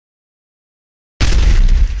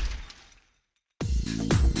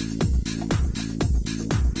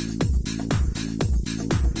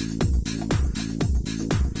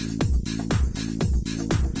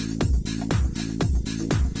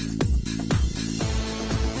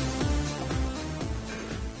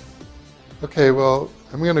Okay, well,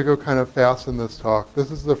 I'm going to go kind of fast in this talk. This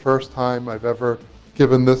is the first time I've ever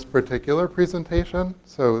given this particular presentation,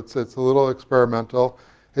 so it's a little experimental.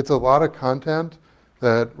 It's a lot of content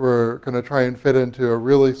that we're going to try and fit into a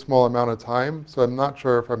really small amount of time, so I'm not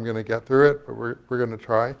sure if I'm going to get through it, but we're going to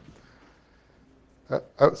try.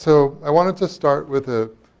 So I wanted to start with a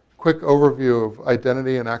quick overview of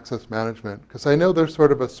identity and access management, because I know there's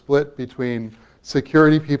sort of a split between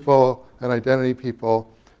security people and identity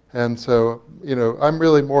people. And so, I'm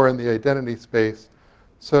really more in the identity space.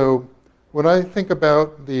 So when I think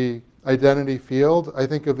about the identity field, I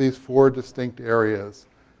think of these four distinct areas.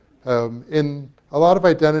 In a lot of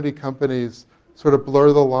identity companies sort of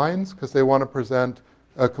blur the lines because they want to present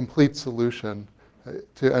a complete solution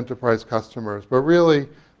to enterprise customers. But really,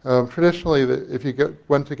 traditionally, if you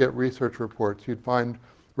went to get research reports, you'd find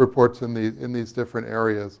reports in these different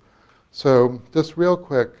areas. So just real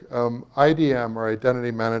quick, IDM, or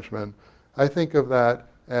identity management, I think of that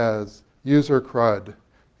as user CRUD.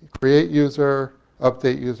 Create user,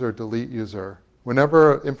 update user, delete user.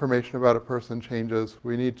 Whenever information about a person changes,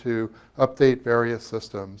 we need to update various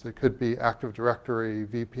systems. It could be Active Directory,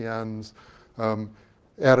 VPNs,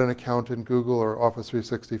 add an account in Google or Office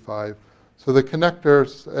 365. So the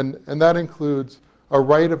connectors, and that includes a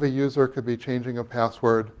right of a user could be changing a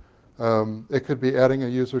password. It could be adding a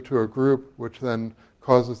user to a group, which then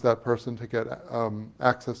causes that person to get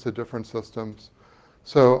access to different systems.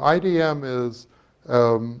 So IDM is,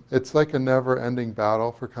 it's like a never-ending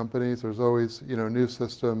battle for companies. There's always new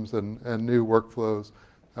systems and new workflows.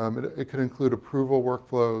 It could include approval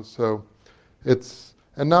workflows. So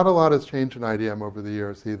and not a lot has changed in IDM over the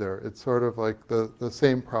years either. It's sort of like the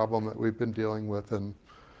same problem that we've been dealing with. And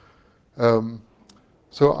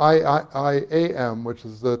so IAM, which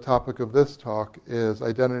is the topic of this talk, is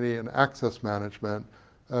identity and access management.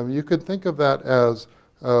 You could think of that as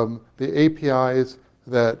the APIs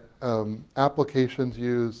that applications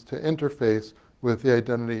use to interface with the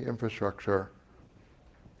identity infrastructure.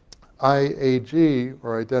 IAG,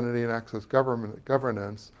 or Identity and Access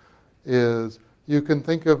Governance, is, you can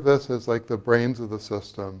think of this as like the brains of the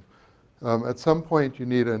system. At some point, you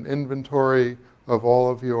need an inventory of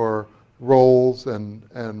all of your roles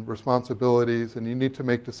and responsibilities, and you need to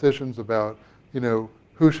make decisions about,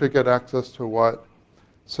 who should get access to what.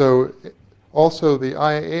 So also the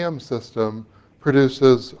IAM system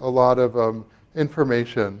produces a lot of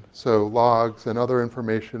information, so logs and other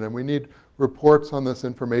information, and we need reports on this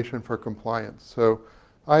information for compliance. So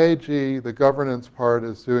IAG, the governance part,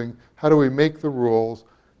 is doing how do we make the rules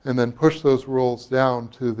and then push those rules down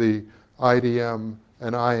to the IDM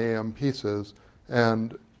and IAM pieces,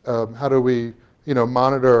 and how do we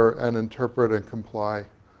monitor and interpret and comply.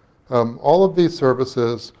 All of these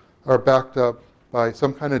services are backed up by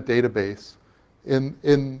some kind of database.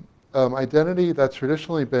 In identity, that's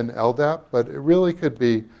traditionally been LDAP, but it really could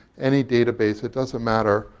be any database. It doesn't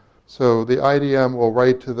matter. So the IDM will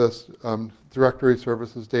write to this directory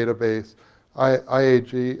services database.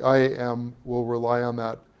 IAM will rely on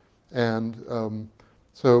that. And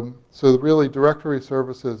so really directory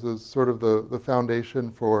services is sort of the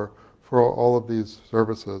foundation for all of these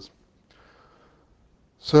services.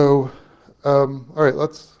 So, all right,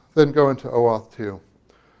 let's then go into OAuth2.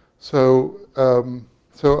 So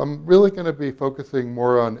I'm really going to be focusing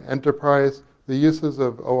more on enterprise, the uses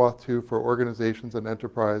of OAuth2 for organizations and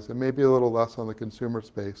enterprise, and maybe a little less on the consumer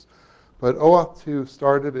space. But OAuth2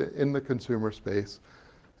 started in the consumer space.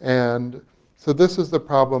 And so this is the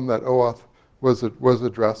problem that OAuth was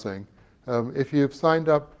addressing. If you've signed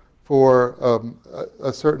up for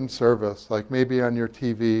a certain service, like maybe on your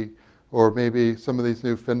TV, or maybe some of these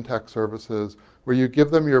new fintech services, where you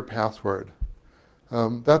give them your password,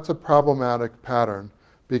 that's a problematic pattern,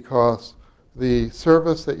 because the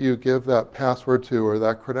service that you give that password to or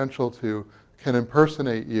that credential to can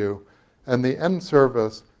impersonate you, and the end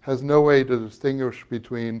service has no way to distinguish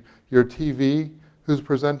between your TV, who's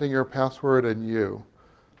presenting your password, and you.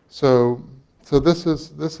 So this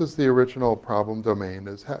is the original problem domain,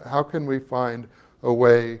 is how can we find a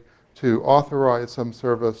way to authorize some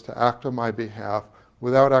service to act on my behalf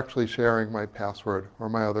without actually sharing my password or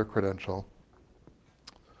my other credential.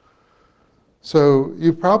 So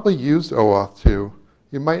you've probably used OAuth2.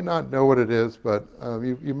 You might not know what it is, but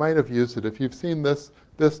you might have used it. If you've seen this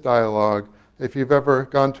dialogue, if you've ever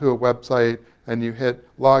gone to a website and you hit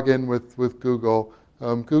login with Google,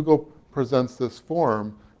 Google presents this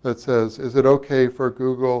form that says, is it okay for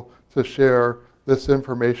Google to share this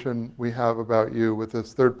information we have about you with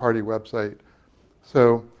this third-party website?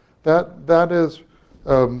 So that is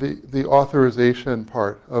the authorization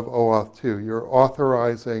part of OAuth2. You're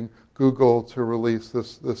authorizing Google to release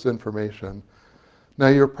this information. Now,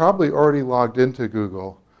 you're probably already logged into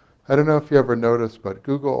Google. I don't know if you ever noticed, but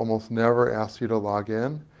Google almost never asks you to log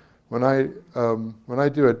in. When I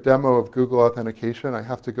do a demo of Google authentication, I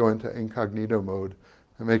have to go into incognito mode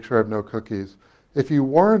and make sure I have no cookies. If you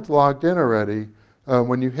weren't logged in already,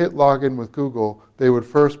 when you hit login with Google, they would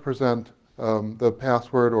first present the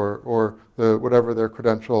password or whatever their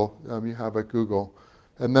credential you have at Google,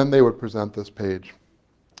 and then they would present this page.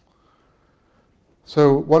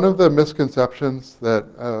 So one of the misconceptions that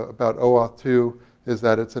about OAuth2 is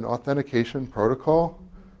that it's an authentication protocol.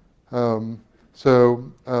 One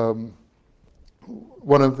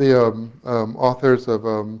of the authors of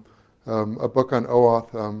a book on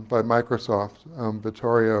OAuth by Microsoft,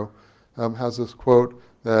 Vittorio, has this quote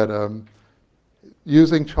that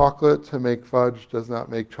using chocolate to make fudge does not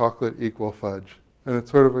make chocolate equal fudge. And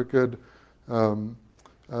it's sort of a good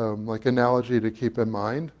like analogy to keep in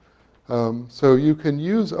mind. So you can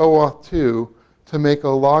use OAuth2 to make a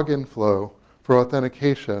login flow for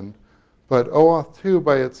authentication, but OAuth2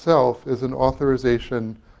 by itself is an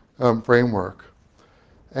authorization framework.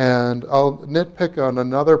 And I'll nitpick on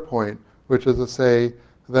another point, which is to say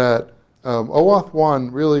that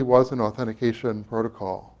OAuth1 really was an authentication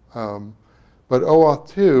protocol. But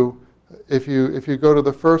OAuth2, if you go to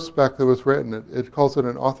the first spec that was written, it calls it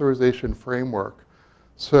an authorization framework.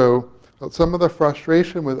 So some of the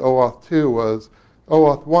frustration with OAuth2 was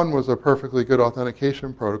OAuth1 was a perfectly good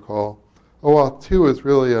authentication protocol. OAuth2 is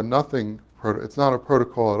really a nothing protocol. It's not a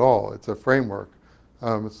protocol at all. It's a framework.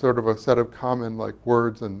 It's sort of a set of common like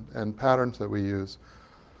words and patterns that we use.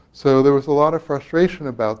 So there was a lot of frustration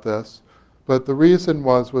about this, but the reason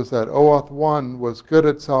was that OAuth1 was good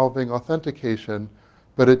at solving authentication,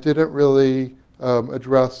 but it didn't really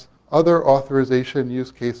address other authorization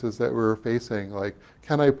use cases that we were facing, like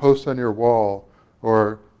can I post on your wall,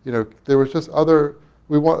 or there was just other.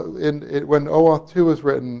 When OAuth2 was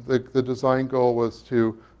written, the design goal was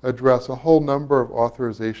to address a whole number of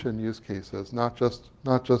authorization use cases, not just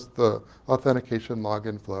the authentication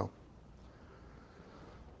login flow.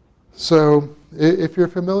 So if you're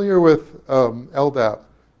familiar with LDAP,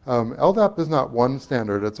 LDAP is not one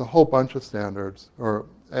standard, it's a whole bunch of standards,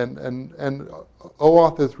 and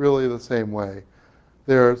OAuth is really the same way.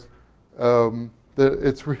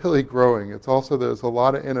 It's really growing. There's a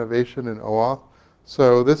lot of innovation in OAuth.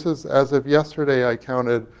 So this is, as of yesterday, I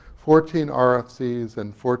counted 14 RFCs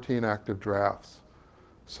and 14 active drafts.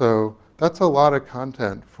 So that's a lot of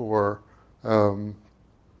content for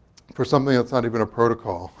something that's not even a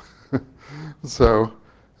protocol.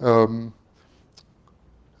 And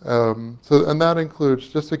that includes,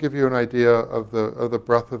 just to give you an idea of the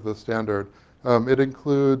breadth of the standard, it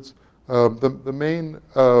includes the main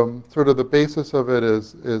sort of the basis of it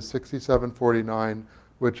is 6749,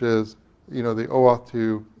 which is the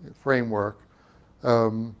OAuth2 framework,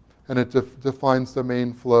 and it defines the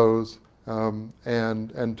main flows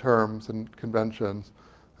and terms and conventions.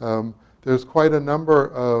 There's quite a number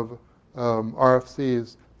of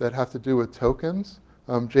RFCs that have to do with tokens.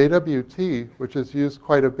 JWT, which is used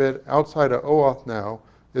quite a bit outside of OAuth now,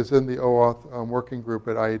 is in the OAuth working group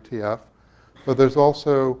at IETF. But there's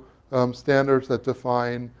also standards that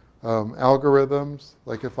define algorithms.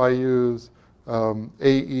 Like if I use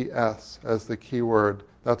AES as the keyword,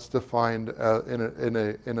 that's defined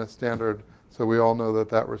in a standard, so we all know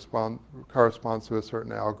that corresponds to a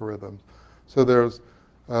certain algorithm. So there's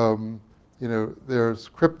there's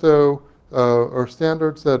crypto or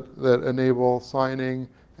standards that enable signing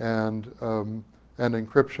and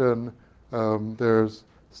encryption. There's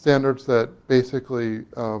standards that basically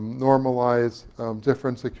normalize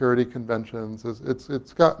different security conventions.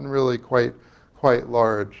 It's gotten really quite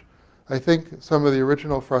large. I think some of the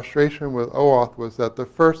original frustration with OAuth was that the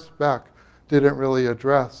first spec didn't really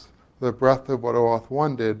address the breadth of what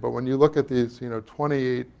OAuth1 did, but when you look at these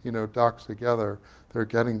 28 docs together,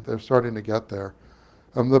 they're starting to get there.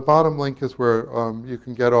 The bottom link is where you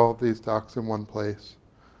can get all of these docs in one place.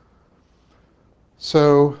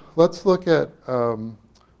 So let's look at the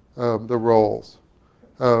roles.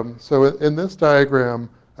 So in this diagram,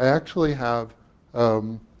 I actually have,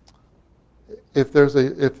 if there's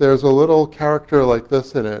a little character like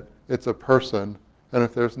this in it, it's a person, and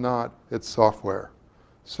if there's not, it's software.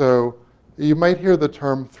 So you might hear the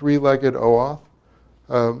term three-legged OAuth.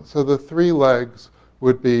 So the three legs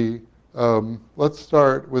would be, let's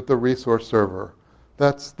start with the resource server.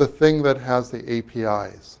 That's the thing that has the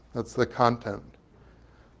APIs. That's the content.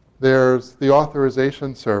 There's the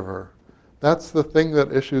authorization server. That's the thing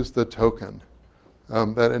that issues the token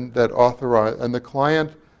that authorize, and the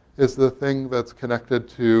client is the thing that's connected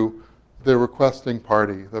to the requesting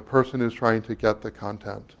party, the person who's trying to get the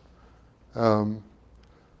content.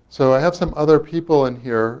 So I have some other people in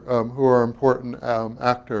here who are important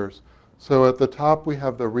actors. So at the top we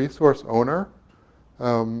have the resource owner.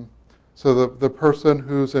 So the person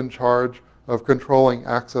who's in charge of controlling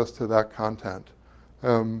access to that content.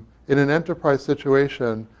 In an enterprise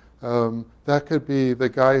situation, that could be the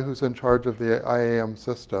guy who's in charge of the IAM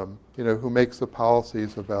system, who makes the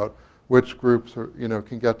policies about which groups are,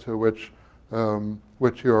 can get to which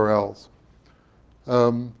URLs.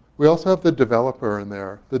 We also have the developer in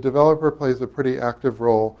there. The developer plays a pretty active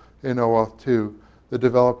role in OAuth2. The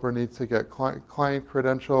developer needs to get client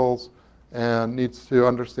credentials and needs to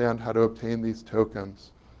understand how to obtain these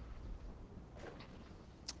tokens.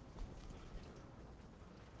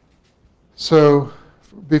 So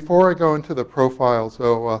before I go into the profiles of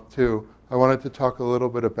OAuth2, I wanted to talk a little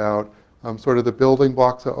bit about sort of the building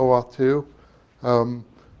blocks of OAuth2.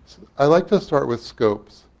 I like to start with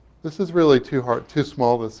scopes. This is really too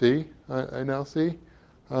small to see, I now see.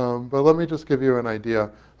 But let me just give you an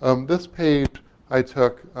idea. This page I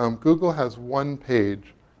took, Google has one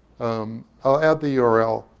page. I'll add the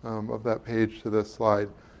URL of that page to this slide.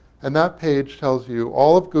 And that page tells you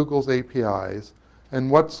all of Google's APIs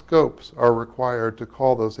and what scopes are required to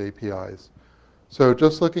call those APIs. So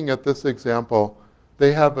just looking at this example,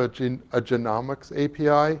 they have a genomics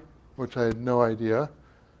API, which I had no idea.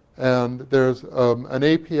 And there's an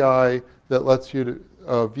API that lets you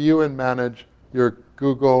to, view and manage your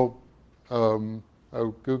Google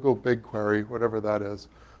BigQuery, whatever that is.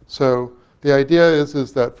 So the idea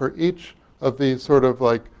is that for each of these sort of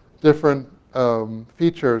like different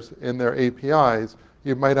features in their APIs,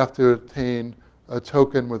 you might have to obtain a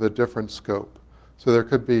token with a different scope. So there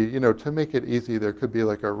could be, to make it easy, there could be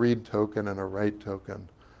like a read token and a write token.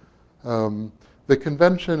 The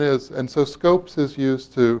convention is, and so scopes is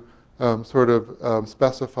used to sort of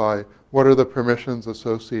specify what are the permissions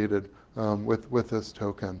associated with this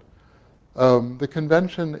token. The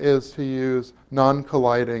convention is to use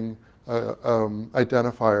non-colliding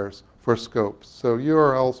identifiers for scopes. So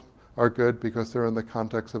URLs are good because they're in the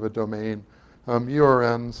context of a domain.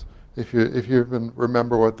 URNs, if you even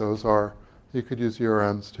remember what those are, you could use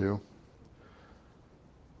URNs too.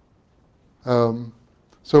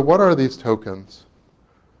 So what are these tokens?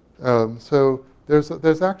 So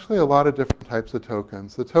there's actually a lot of different types of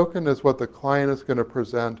tokens. The token is what the client is going to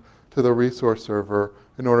present to the resource server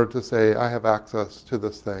in order to say, I have access to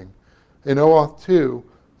this thing. In OAuth2,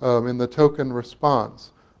 in the token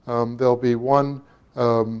response, there'll be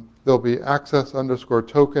access underscore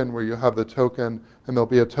token where you have the token, and there'll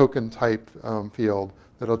be a token type field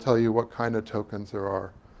that'll tell you what kind of tokens there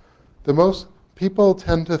are. People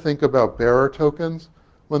tend to think about bearer tokens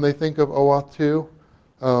when they think of OAuth2.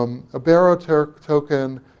 A bearer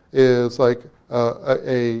token is like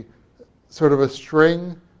a sort of a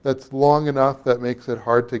string that's long enough that makes it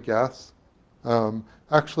hard to guess.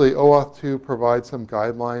 Actually, OAuth2 provides some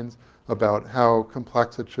guidelines about how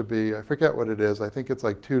complex it should be. I forget what it is. I think it's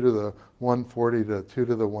like 2 to the 140 to 2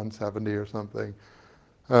 to the 170 or something.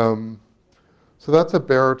 So that's a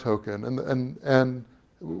bearer token. And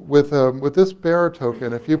with this bearer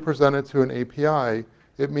token, if you present it to an API,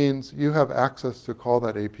 it means you have access to call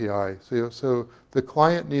that API. So the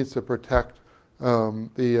client needs to protect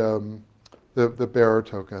the bearer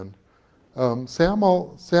token.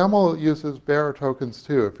 SAML uses bearer tokens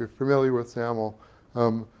too. If you're familiar with SAML,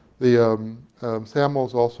 SAML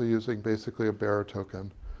is also using basically a bearer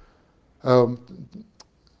token.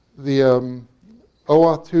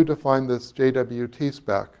 OAuth2 defined this JWT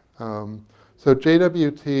spec. So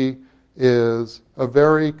JWT is a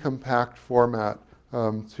very compact format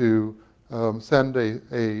to send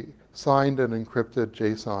a signed and encrypted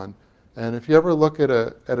JSON. And if you ever look at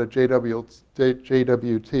a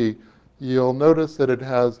JWT, you'll notice that it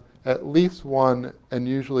has at least one and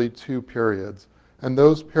usually two periods. And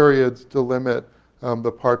those periods delimit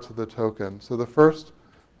the parts of the token. So the first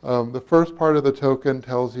part of the token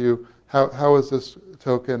tells you how is this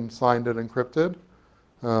token signed and encrypted.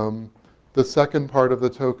 The second part of the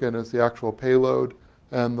token is the actual payload,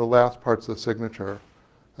 and the last part's the signature.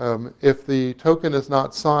 If the token is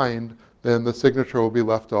not signed, then the signature will be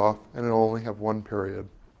left off, and it'll only have one period.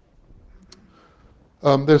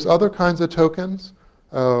 There's other kinds of tokens.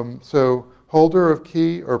 So holder of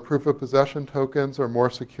key or proof of possession tokens are more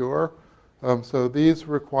secure. So these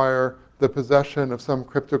require the possession of some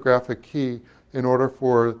cryptographic key in order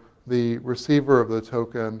for the receiver of the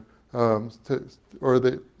token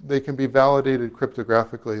they can be validated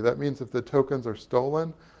cryptographically. That means if the tokens are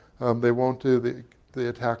stolen, they won't do the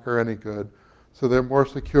attacker any good. So they're more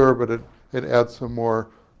secure, but it adds some more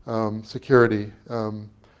security.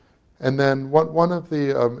 And then one of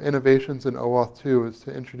the innovations in OAuth2 is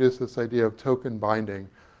to introduce this idea of token binding,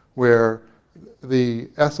 where the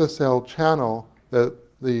SSL channel that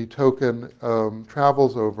the token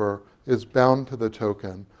travels over is bound to the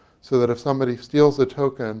token, so that if somebody steals the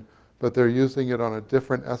token, but they're using it on a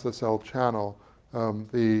different SSL channel,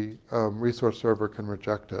 the resource server can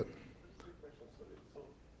reject it.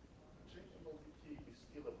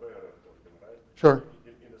 Sure.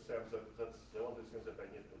 In the sense that that's the only thing that I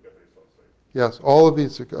need to get resource, right? Yes, all of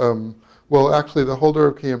these, well, actually, the holder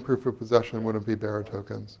of key and proof of possession wouldn't be bearer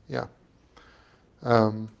tokens. Yeah.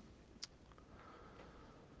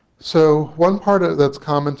 So one part that's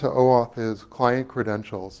common to OAuth is client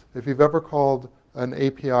credentials. If you've ever called an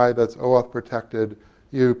API that's OAuth protected,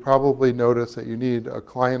 you probably notice that you need a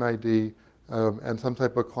client ID and some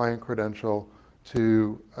type of client credential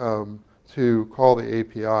to call the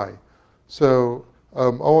API. So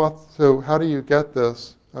OAuth, so how do you get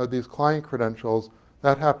this, these client credentials?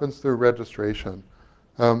 That happens through registration.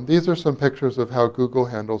 These are some pictures of how Google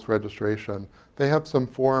handles registration. They have some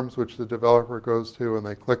forms which the developer goes to and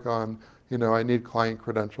they click on, you know, I need client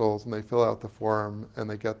credentials, and they fill out the form and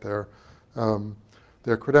they get their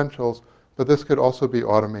credentials. But this could also be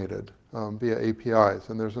automated via APIs,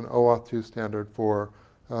 and there's an OAuth2 standard for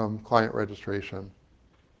client registration.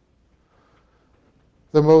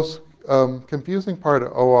 The most confusing part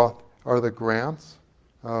of OAuth are the grants,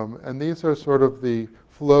 and these are sort of the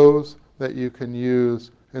flows that you can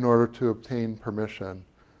use in order to obtain permission.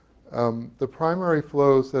 The primary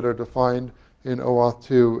flows that are defined in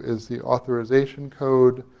OAuth2 is the authorization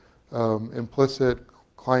code, implicit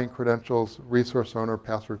client credentials, resource owner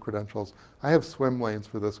password credentials. I have swim lanes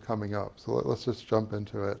for this coming up, so let's just jump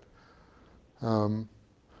into it.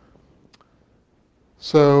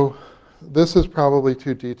 So this is probably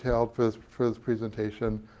too detailed for this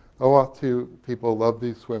presentation. OAuth2 people love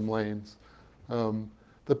these swim lanes.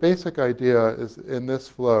 The basic idea is in this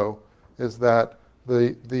flow is that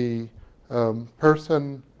the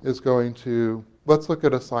person is going to, let's look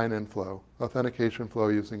at a sign-in flow, authentication flow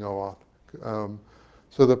using OAuth.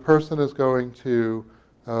 So the person is going to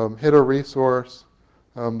hit a resource.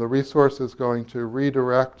 The resource is going to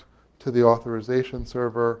redirect to the authorization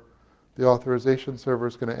server. The authorization server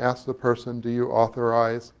is going to ask the person, do you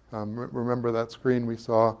authorize? Remember that screen we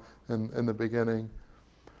saw in the beginning?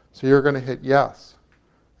 So you're going to hit yes.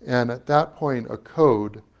 And at that point, a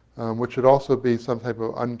code, which should also be some type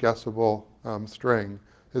of unguessable string,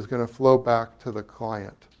 is going to flow back to the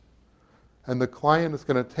client. And the client is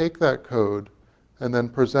going to take that code and then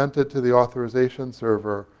present it to the authorization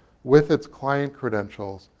server with its client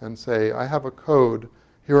credentials and say, I have a code,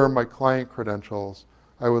 here are my client credentials,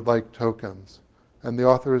 I would like tokens. And the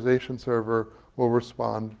authorization server will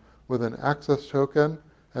respond with an access token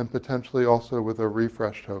and potentially also with a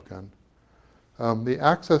refresh token. The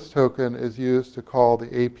access token is used to call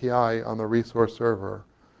the API on the resource server.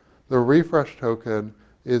 The refresh token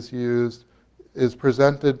is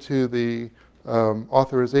presented to the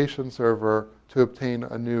authorization server to obtain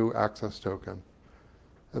a new access token.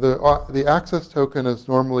 The access token is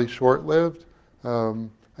normally short-lived.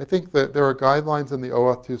 I think that there are guidelines in the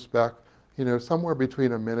OAuth2 spec, you know, somewhere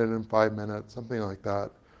between 1 minute and 5 minutes, something like that.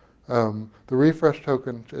 The refresh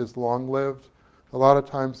token is long-lived. A lot of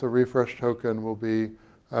times the refresh token will be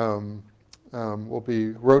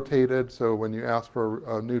rotated, so when you ask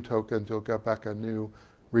for new tokens, you'll get back a new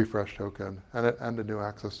refresh token and a new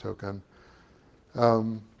access token.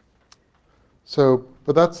 But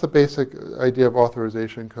that's the basic idea of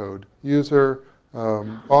authorization code. User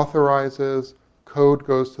authorizes, code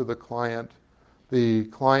goes to the client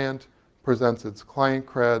presents its client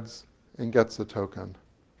creds and gets the token.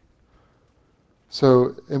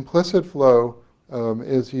 So implicit flow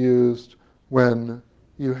is used when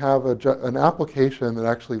you have an application that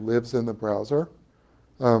actually lives in the browser.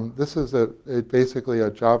 This is basically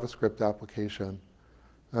a JavaScript application.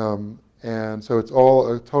 And so it's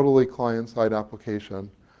all a totally client-side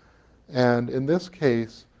application. And in this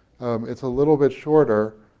case, it's a little bit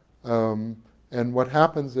shorter. And what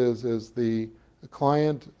happens is the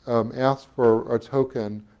client asks for a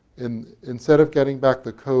token. Instead of getting back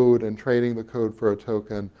the code and trading the code for a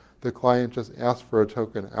token, the client just asks for a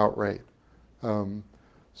token outright.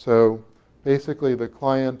 So basically, the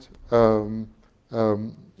client, the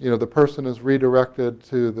person is redirected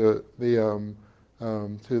to the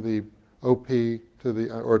OP, to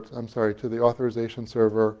the authorization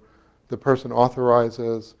server. The person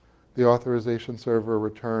authorizes. The authorization server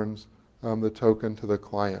returns the token to the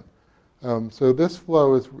client. So this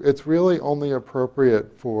flow it's really only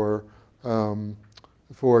appropriate for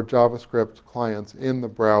for JavaScript clients in the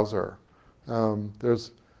browser.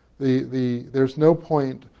 There's no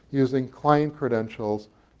point using client credentials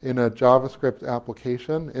in a JavaScript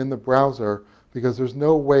application in the browser because there's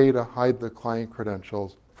no way to hide the client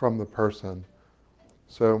credentials from the person.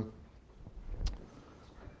 So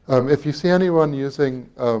if you see anyone using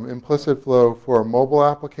implicit flow for a mobile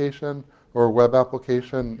application or a web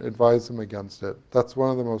application, advise them against it. That's one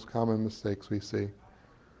of the most common mistakes we see.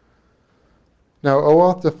 Now,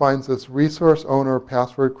 OAuth defines this resource owner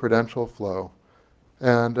password credential flow.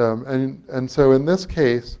 And so in this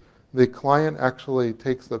case, the client actually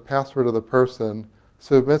takes the password of the person,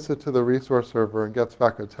 submits it to the resource server, and gets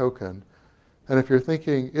back a token. And if you're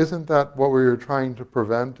thinking, isn't that what we were trying to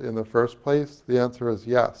prevent in the first place? The answer is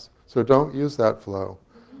yes. So don't use that flow.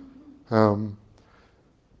 In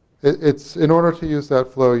order to use that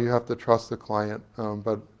flow, you have to trust the client.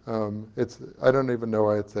 I don't even know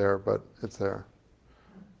why it's there, but it's there.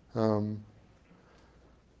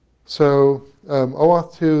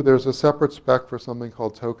 OAuth2, there's a separate spec for something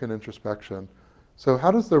called token introspection. So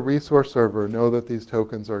how does the resource server know that these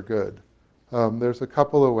tokens are good? There's a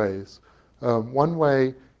couple of ways. One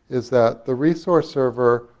way is that the resource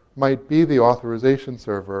server might be the authorization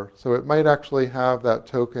server, so it might actually have that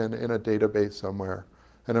token in a database somewhere,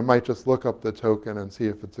 and it might just look up the token and see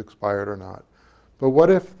if it's expired or not. But what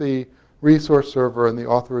if the resource server and the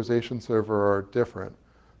authorization server are different?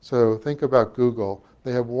 So think about Google.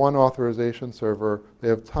 They have one authorization server. They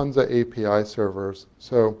have tons of API servers.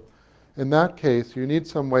 So in that case, you need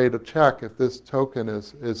some way to check if this token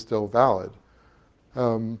is still valid.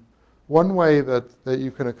 One way that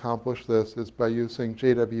you can accomplish this is by using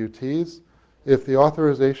JWTs. If the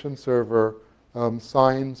authorization server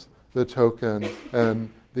signs the token and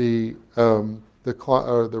the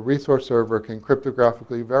resource server can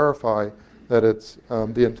cryptographically verify that it's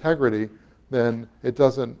the integrity, then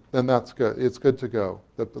that's good. It's good to go.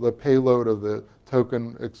 The payload of the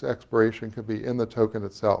token expiration could be in the token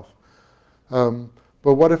itself. But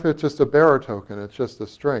what if it's just a bearer token? It's just a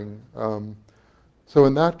string. So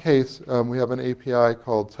in that case, we have an API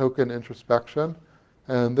called token introspection,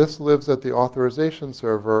 and this lives at the authorization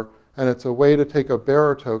server, and it's a way to take a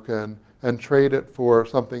bearer token and trade it for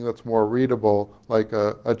something that's more readable, like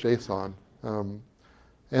a JSON.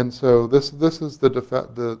 And so this is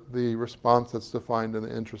the response that's defined in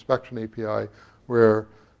the introspection API, where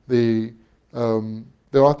the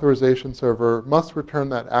authorization server must return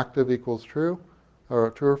that active equals true,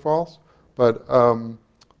 or true or false, but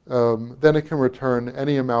then it can return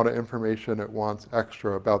any amount of information it wants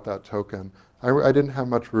extra about that token. I didn't have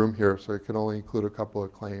much room here, so I could only include a couple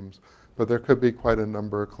of claims, but there could be quite a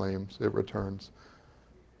number of claims it returns.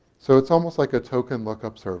 So it's almost like a token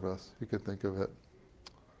lookup service, you could think of it.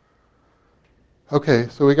 Okay,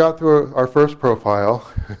 so we got through our first profile,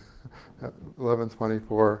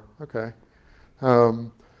 1124, okay.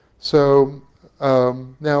 Now,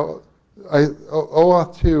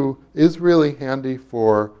 OAuth2 is really handy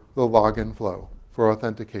for the login flow for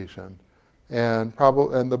authentication. And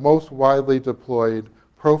the most widely deployed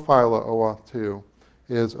profile of OAuth2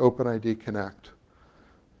 is OpenID Connect.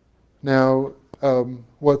 Now,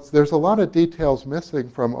 there's a lot of details missing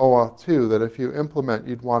from OAuth2 that if you implement,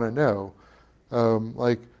 you'd want to know.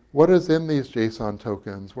 Like, what is in these JSON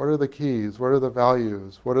tokens? What are the keys? What are the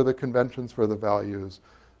values? What are the conventions for the values?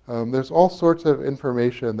 There's all sorts of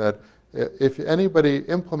information that if anybody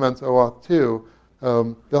implements OAuth2,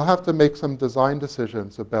 they'll have to make some design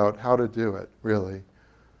decisions about how to do it, really.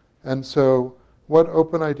 And so what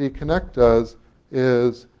OpenID Connect does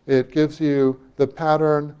is it gives you the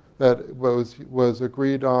pattern that was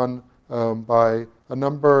agreed on by a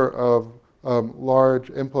number of large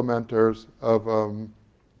implementers of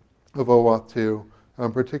OAuth2,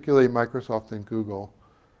 particularly Microsoft and Google.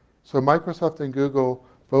 So Microsoft and Google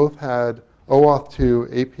both had OAuth2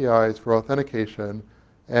 APIs for authentication,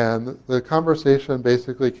 and the conversation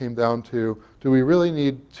basically came down to, do we really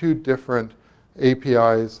need two different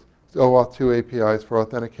APIs, OAuth2 APIs for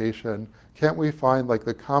authentication? Can't we find like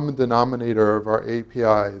the common denominator of our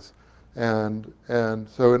APIs? And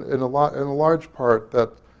so in a large part,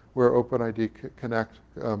 that's where OpenID Connect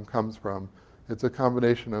comes from. It's a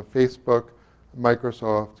combination of Facebook,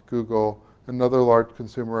 Microsoft, Google, and other large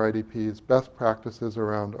consumer IDPs, best practices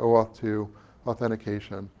around OAuth2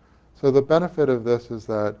 authentication. So the benefit of this is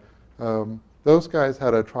that those guys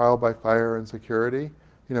had a trial by fire in security.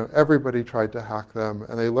 You know, everybody tried to hack them,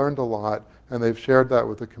 and they learned a lot, and they've shared that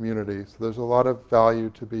with the community. So there's a lot of value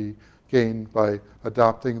to be gained by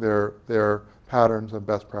adopting their patterns and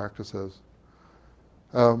best practices.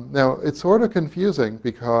 Now, it's sort of confusing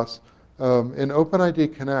because in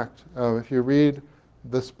OpenID Connect, if you read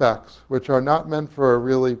the specs, which are not meant for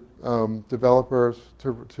really developers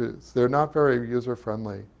they're not very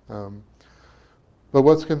user-friendly. But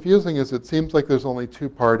what's confusing is it seems like there's only two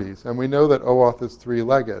parties, and we know that OAuth is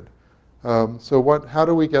three-legged. So how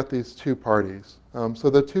do we get these two parties? So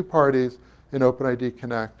the two parties in OpenID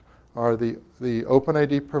Connect are the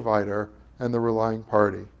OpenID provider and the relying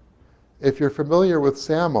party. If you're familiar with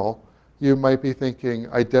SAML, you might be thinking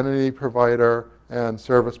identity provider and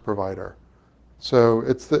service provider. So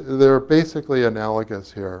they're basically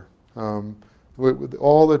analogous here.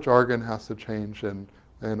 All the jargon has to change in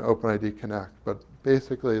OpenID Connect, but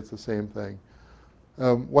basically it's the same thing.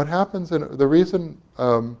 What happens the reason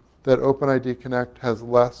that OpenID Connect has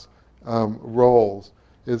less roles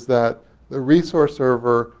is that the resource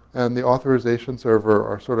server and the authorization server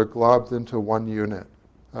are sort of globbed into one unit.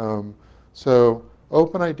 So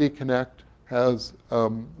OpenID Connect has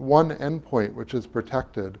one endpoint which is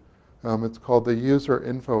protected. It's called the user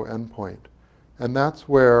info endpoint. And that's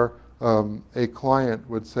where a client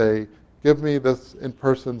would say, give me this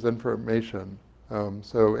person's information.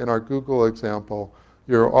 So in our Google example,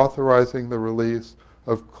 you're authorizing the release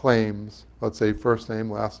of claims, let's say first name,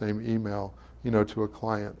 last name, email, to a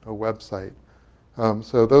client, a website.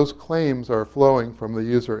 So those claims are flowing from the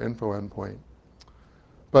user info endpoint.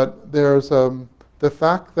 But there's the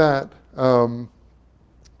fact that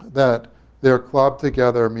they're clubbed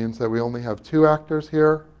together means that we only have two actors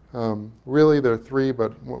here. Really, there are three,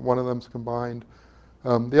 but one of them's combined.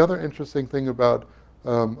 The other interesting thing about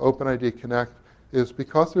OpenID Connect is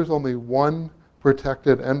because there's only one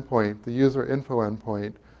protected endpoint, the user info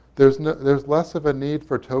endpoint, there's less of a need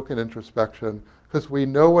for token introspection because we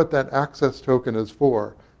know what that access token is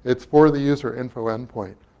for. It's for the user info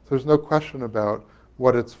endpoint. So there's no question about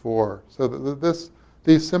what it's for. So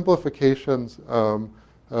these simplifications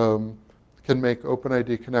can make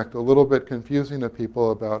OpenID Connect a little bit confusing to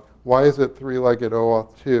people about why is it three-legged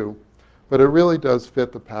OAuth2, but it really does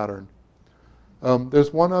fit the pattern.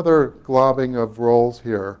 There's one other globbing of roles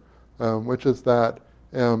here, which is that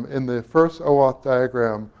in the first OAuth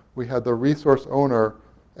diagram, we had the resource owner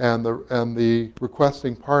and the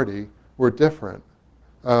requesting party were different.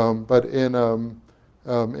 But in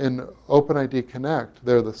OpenID Connect,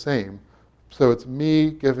 they're the same. So it's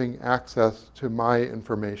me giving access to my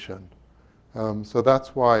information. So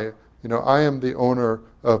that's why I am the owner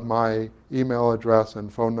of my email address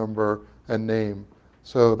and phone number and name.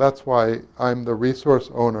 So that's why I'm the resource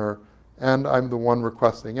owner and I'm the one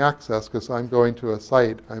requesting access because I'm going to a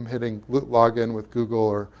site. I'm hitting login with Google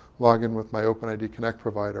or login with my OpenID Connect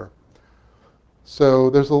provider. So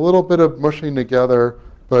there's a little bit of mushing together,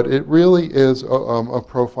 but it really is a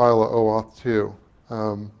profile of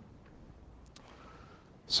OAuth2.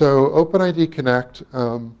 So OpenID Connect,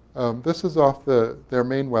 this is off their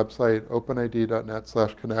main website,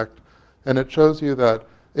 openid.net/connect, and it shows you that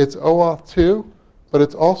it's OAuth2, but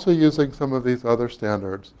it's also using some of these other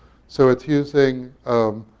standards. So it's using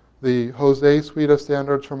the Jose suite of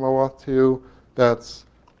standards from OAuth2, that's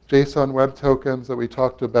JSON Web Tokens that we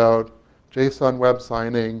talked about, JSON Web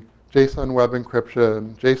Signing, JSON Web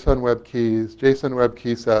Encryption, JSON Web Keys, JSON Web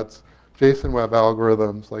Key Sets, JSON Web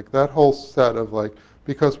Algorithms, like that whole set of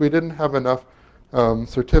because we didn't have enough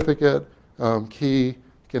certificate, key,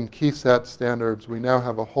 and key set standards, we now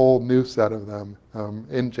have a whole new set of them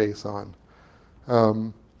in JSON.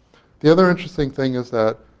 The other interesting thing is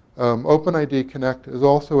that OpenID Connect is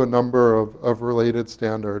also a number of related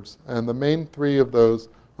standards, and the main three of those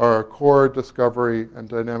are core, discovery, and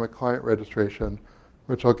dynamic client registration,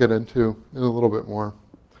 which I'll get into in a little bit more.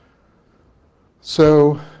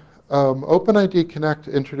 So OpenID Connect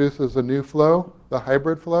introduces a new flow, the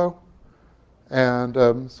hybrid flow. And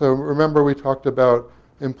so remember we talked about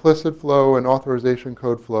implicit flow and authorization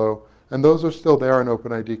code flow, and those are still there in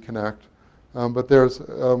OpenID Connect. But there's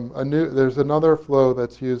another flow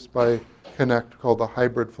that's used by Connect called the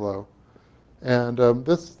hybrid flow. And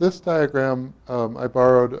this diagram I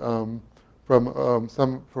borrowed from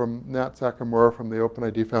Nat Sakamura from the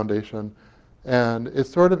OpenID Foundation, and it's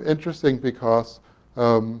sort of interesting because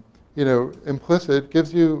implicit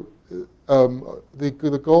gives you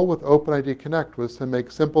the goal with OpenID Connect was to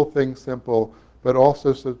make simple things simple, but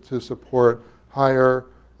also to support higher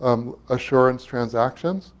assurance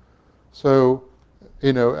transactions. So,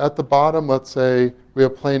 at the bottom, let's say we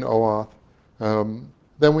have plain OAuth.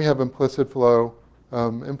 Then we have implicit flow.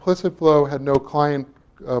 Implicit flow had no client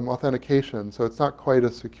authentication, so it's not quite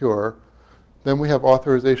as secure. Then we have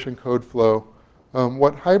authorization code flow.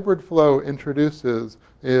 What hybrid flow introduces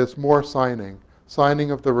is more signing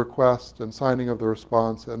of the request and signing of the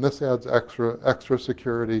response, and this adds extra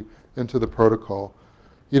security into the protocol.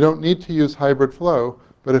 You don't need to use hybrid flow,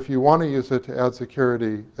 but if you want to use it to add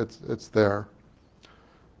security, it's there.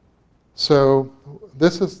 So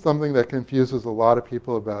this is something that confuses a lot of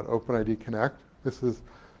people about OpenID Connect.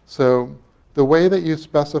 So the way that you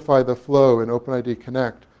specify the flow in OpenID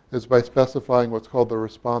Connect is by specifying what's called the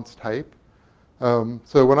response type.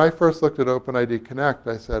 So when I first looked at OpenID Connect,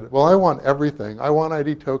 I said, well, I want everything. I want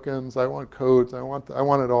ID tokens, I want codes, I want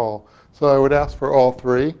it all. So I would ask for all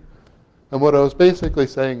three. And what I was basically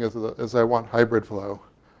saying is I want hybrid flow.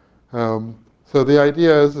 So the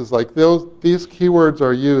idea is like these keywords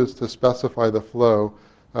are used to specify the flow.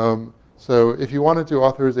 So if you want to do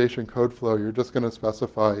authorization code flow, you're just going to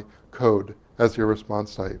specify code as your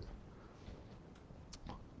response type.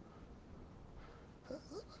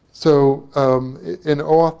 So in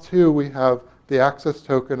OAuth2, we have the access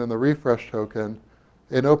token and the refresh token.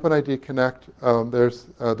 In OpenID Connect, there's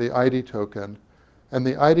the ID token. And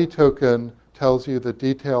the ID token tells you the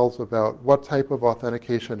details about what type of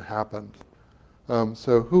authentication happened.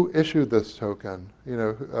 So who issued this token?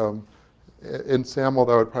 In SAML,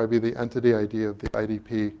 that would probably be the entity ID of the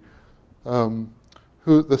IDP.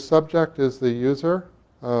 The subject is the user.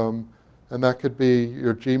 And that could be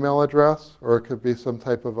your Gmail address, or it could be some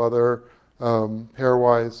type of other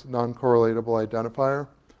pairwise non-correlatable identifier.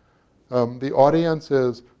 The audience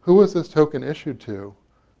is, who was this token issued to?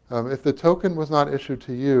 If the token was not issued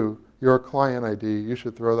to you, you're a client ID, you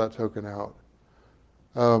should throw that token out.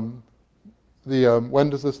 When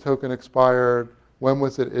does this token expire? When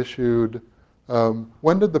was it issued?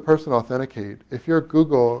 When did the person authenticate? If you're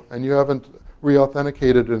Google and you haven't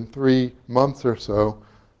re-authenticated in 3 months or so,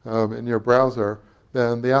 in your browser,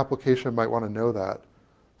 then the application might want to know that.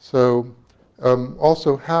 So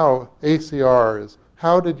also how ACR is,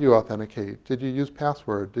 how did you authenticate? Did you use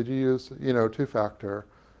password? Did you use two-factor?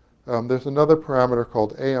 There's another parameter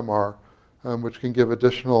called AMR, which can give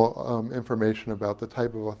additional information about the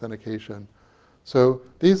type of authentication. So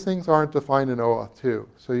these things aren't defined in OAuth2.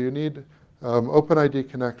 So you need OpenID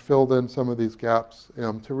Connect filled in some of these gaps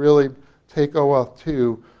to really take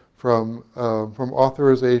OAuth2 from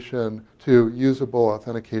authorization to usable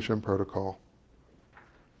authentication protocol.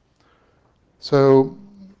 So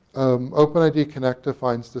OpenID Connect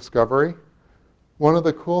defines discovery. One of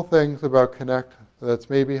the cool things about Connect that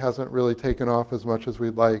maybe hasn't really taken off as much as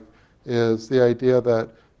we'd like is the idea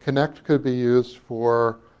that Connect could be used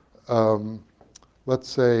for, let's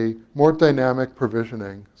say, more dynamic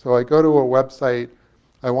provisioning. So I go to a website,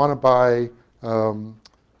 I want to buy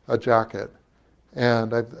a jacket.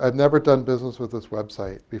 And I've never done business with this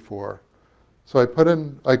website before. So I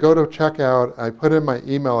go to checkout, I put in my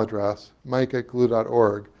email address,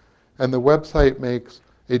 mike@glue.org, and the website makes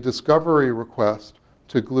a discovery request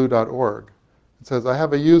to glue.org. It says, I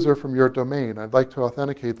have a user from your domain. I'd like to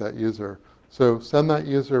authenticate that user. So send that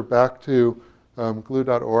user back to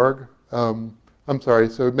glue.org.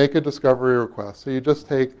 So make a discovery request. So you just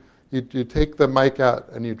take the mic@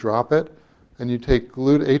 and you drop it, and you take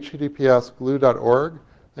HTTPS glue.org,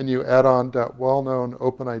 and you add on that well-known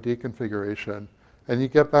OpenID configuration, and you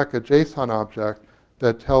get back a JSON object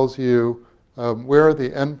that tells you where are the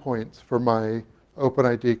endpoints for my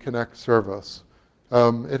OpenID Connect service.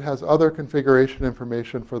 It has other configuration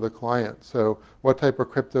information for the client, so what type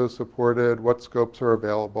of crypto is supported, what scopes are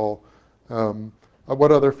available,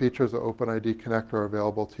 what other features of OpenID Connect are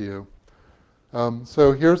available to you.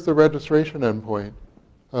 So here's the registration endpoint.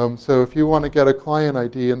 So if you want to get a client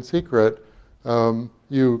ID in secret,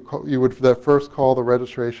 you would first call the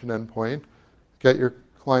registration endpoint, get your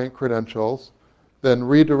client credentials, then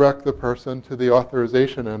redirect the person to the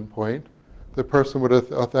authorization endpoint. The person would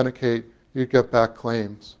authenticate, you'd get back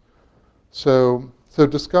claims. So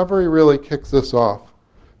discovery really kicks this off.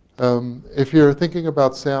 If you're thinking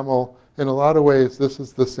about SAML, in a lot of ways, this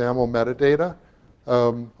is the SAML metadata.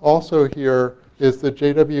 Also here is the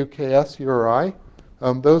JWKS URI.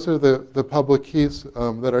 Those are the public keys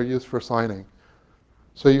that are used for signing.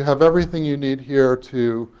 So you have everything you need here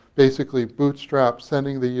to basically bootstrap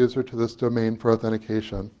sending the user to this domain for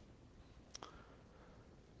authentication.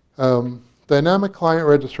 Dynamic client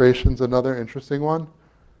registration is another interesting one.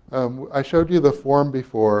 I showed you the form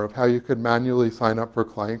before of how you could manually sign up for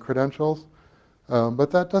client credentials,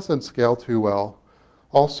 but that doesn't scale too well.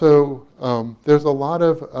 Also, there's a lot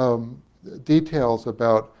of details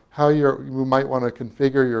about how you might want to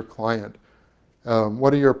configure your client.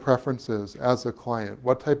 What are your preferences as a client?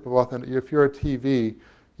 What type of authentication? If you're a TV,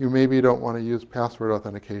 you maybe don't want to use password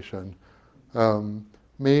authentication.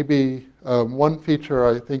 Maybe one feature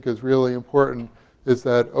I think is really important is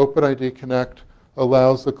that OpenID Connect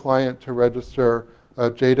allows the client to register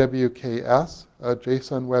a JWKS, a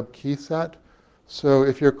JSON Web Key Set. So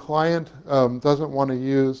if your client doesn't want to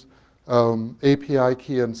use API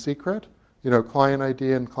key and secret, client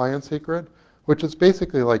ID and client secret, which is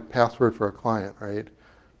basically like password for a client, right?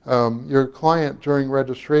 Your client during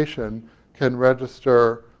registration can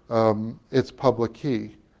register its public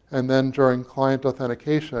key, and then during client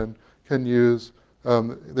authentication can use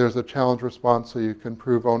there's a challenge response, so you can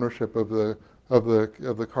prove ownership of the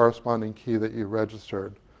corresponding key that you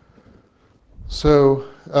registered. So,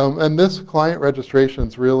 and this client registration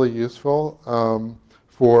is really useful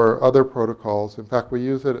for other protocols. In fact, we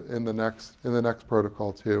use it in the next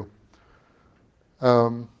protocol too.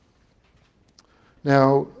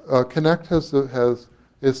 Now, Connect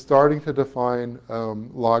is starting to define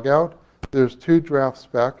logout. There's 2 draft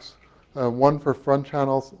specs, one for front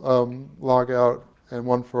channel logout and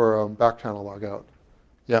one for back channel logout.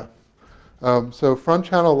 Yeah. So front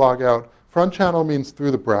channel logout, front channel means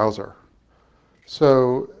through the browser.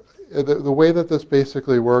 So the way that this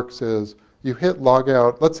basically works is you hit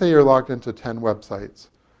logout. Let's say you're logged into 10 websites.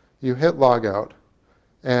 You hit logout,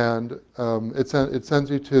 and it sends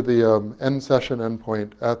you to the end session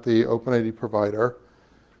endpoint at the OpenID provider.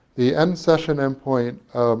 The end session endpoint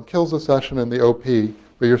kills the session in the OP,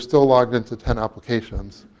 but you're still logged into 10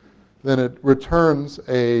 applications. Then it returns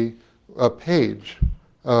a page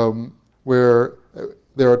where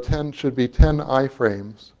there should be 10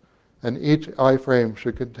 iframes, and each iframe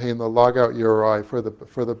should contain the logout URI for the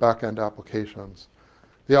backend applications.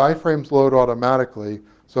 The iframes load automatically,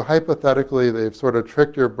 so hypothetically they've sort of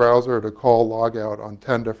tricked your browser to call logout on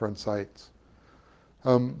 10 different sites.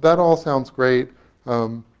 That all sounds great.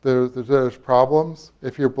 There's problems.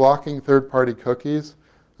 If you're blocking third-party cookies,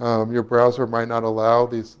 your browser might not allow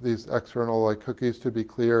these external cookies to be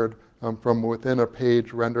cleared from within a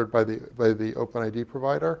page rendered by the OpenID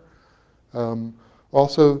provider.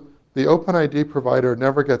 Also, the OpenID provider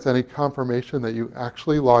never gets any confirmation that you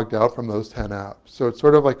actually logged out from those 10 apps. So it's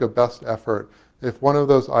sort of like a best effort. If one of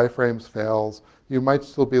those iframes fails, you might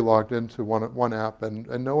still be logged into one app, and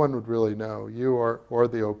no one would really know, you or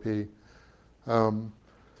the OP. Backchannel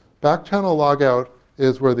logout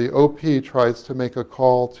is where the OP tries to make a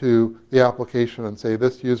call to the application and say,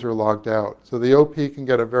 this user logged out. So the OP can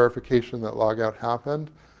get a verification that logout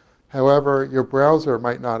happened. However, your browser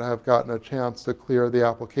might not have gotten a chance to clear the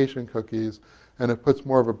application cookies, and it puts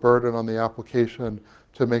more of a burden on the application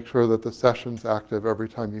to make sure that the session's active every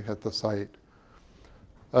time you hit the site.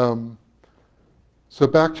 So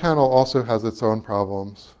backchannel also has its own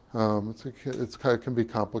problems. It can be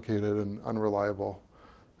complicated and unreliable.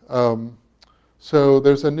 So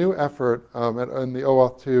there's a new effort in the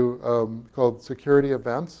OAuth2 called security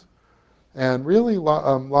events. And really,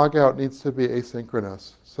 logout needs to be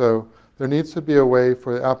asynchronous. So there needs to be a way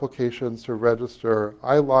for applications to register,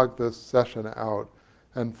 I logged this session out,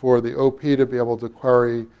 and for the OP to be able to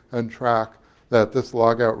query and track that this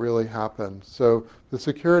logout really happened. So the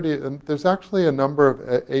security, and there's actually a number of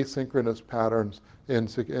asynchronous patterns in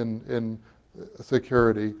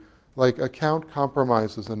security. Like account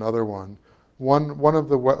compromise is another one. If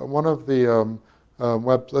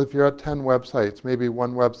you're at 10 websites, maybe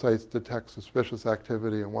one website detects suspicious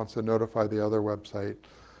activity and wants to notify the other website.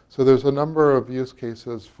 So there's a number of use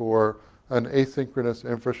cases for an asynchronous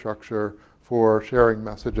infrastructure for sharing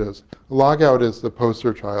messages. Logout is the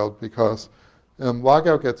poster child because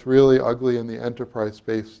logout gets really ugly in the enterprise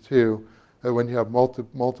space too, when you have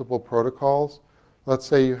multiple protocols. Let's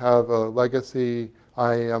say you have a legacy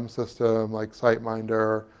IAM system like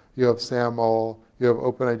SiteMinder, you have SAML, you have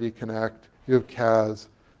OpenID Connect, you have CAS,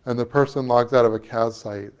 and the person logs out of a CAS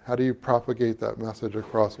site. How do you propagate that message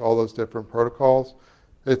across all those different protocols?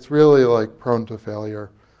 It's really prone to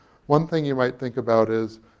failure. One thing you might think about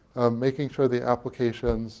is making sure the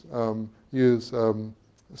applications use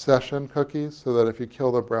session cookies so that if you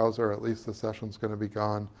kill the browser, at least the session's going to be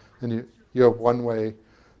gone. And you have one way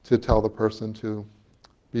to tell the person to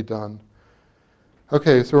be done.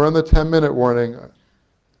 Okay, so we're on the 10-minute warning.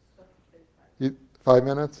 5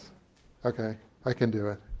 minutes? Okay, I can do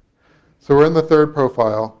it. So we're in the third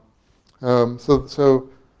profile.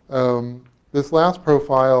 This last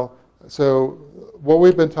profile, so what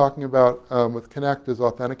we've been talking about with Connect is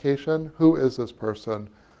authentication. Who is this person?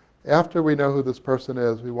 After we know who this person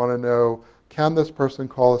is, we want to know, can this person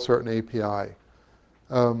call a certain API?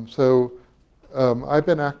 I've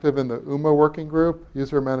been active in the UMA working group,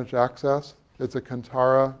 User Managed Access. It's a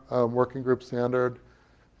Kantara working group standard.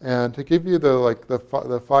 And to give you the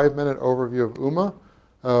 5-minute overview of UMA,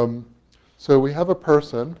 so we have a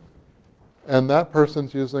person, and that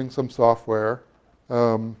person's using some software,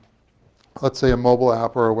 let's say a mobile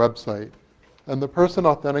app or a website. and the person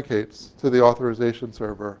authenticates to the authorization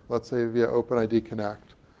server, let's say via OpenID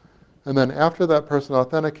Connect. And then after that person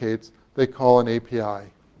authenticates, they call an API.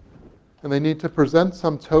 And they need to present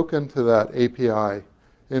some token to that API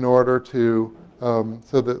in order to,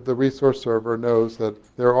 so that the resource server knows that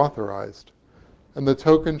they're authorized. And the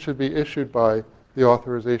token should be issued by the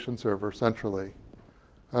authorization server centrally.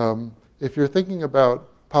 If you're thinking about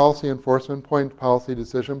policy enforcement point, policy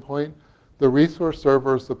decision point, the resource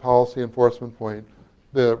server is the policy enforcement point.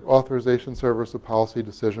 The authorization server is the policy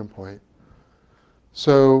decision point.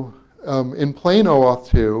 So in plain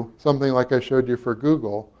OAuth2, something like I showed you for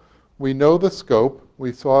Google, we know the scope.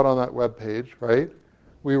 We saw it on that web page, right?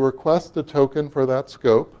 We request a token for that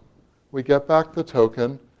scope. We get back the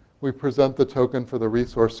token. We present the token for the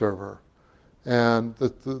resource server. And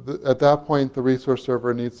at that point, the resource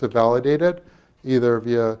server needs to validate it, either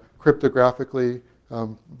via cryptographically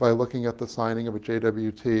by looking at the signing of a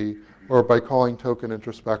JWT, or by calling token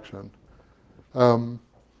introspection.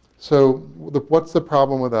 So what's the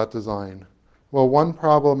problem with that design? Well, one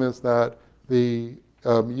problem is that the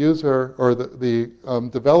user or the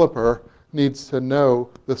developer needs to know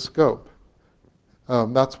the scope.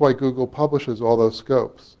 That's why Google publishes all those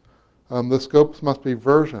scopes. The scopes must be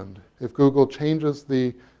versioned. If Google changes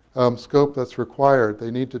the scope that's required,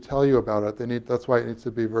 they need to tell you about it. That's why it needs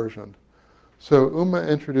to be versioned. So UMA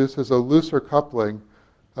introduces a looser coupling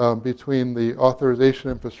between the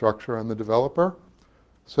authorization infrastructure and the developer.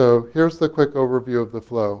 So here's the quick overview of the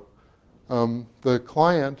flow. The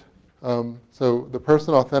client, so the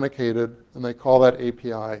person authenticated, and they call that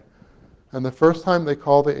API. And the first time they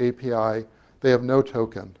call the API, they have no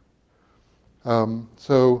token.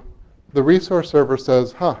 So the resource server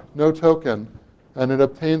says, no token, and it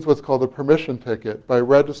obtains what's called a permission ticket by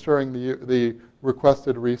registering the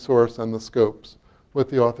requested resource and the scopes with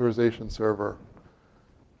the authorization server.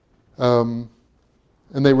 And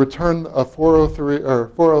they return a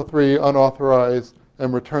 403 unauthorized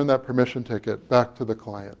and return that permission ticket back to the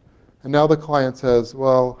client. And now the client says,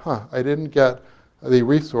 well, I didn't get the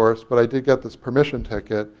resource, but I did get this permission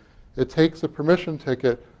ticket. It takes the permission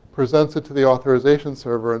ticket, presents it to the authorization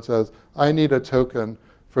server, and says, I need a token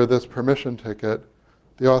for this permission ticket.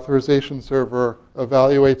 The authorization server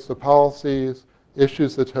evaluates the policies,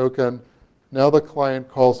 issues the token. Now the client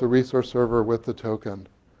calls the resource server with the token.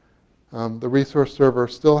 The resource server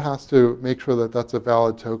still has to make sure that that's a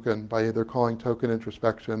valid token by either calling token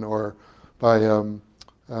introspection or by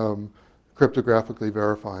cryptographically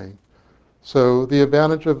verifying. So the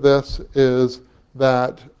advantage of this is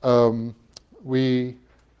that the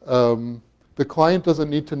client doesn't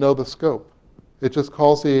need to know the scope. It just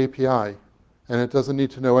calls the API, and it doesn't need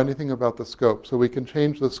to know anything about the scope. So we can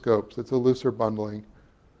change the scopes. It's a looser bundling.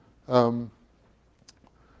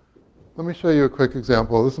 Let me show you a quick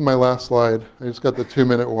example. This is my last slide. I just got the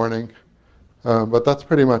 2-minute warning, but that's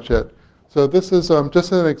pretty much it. So this is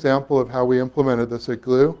just an example of how we implemented this at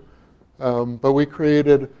Glue. But we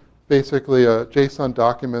created basically a JSON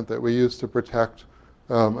document that we use to protect.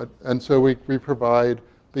 And so we provide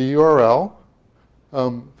the URL,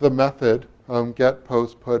 the method, get,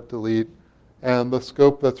 post, put, delete, and the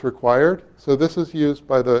scope that's required. So this is used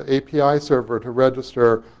by the API server to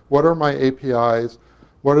register what are my APIs,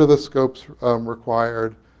 what are the scopes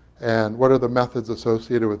required, and what are the methods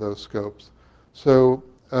associated with those scopes. So,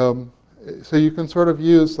 so you can sort of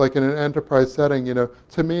use, like in an enterprise setting,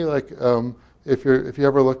 to me, like if you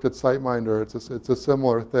ever looked at SiteMinder, it's a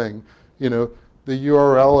similar thing. The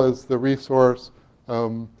URL is the resource.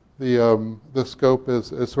 The scope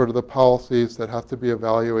is sort of the policies that have to be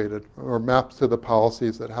evaluated, or maps to the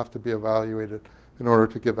policies that have to be evaluated in order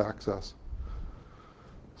to give access.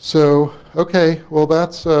 So, okay, well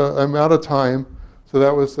that's, I'm out of time. So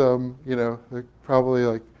that was, probably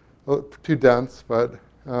like too dense, but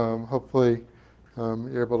hopefully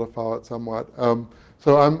you're able to follow it somewhat.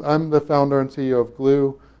 So I'm the founder and CEO of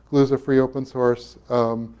Glue. Glue is a free open source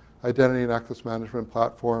identity and access management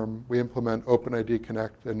platform. We implement OpenID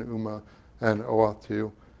Connect and UMA and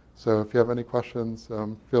OAuth2. So if you have any questions,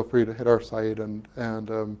 feel free to hit our site and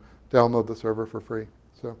download the server for free.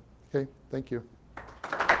 So, okay, thank you.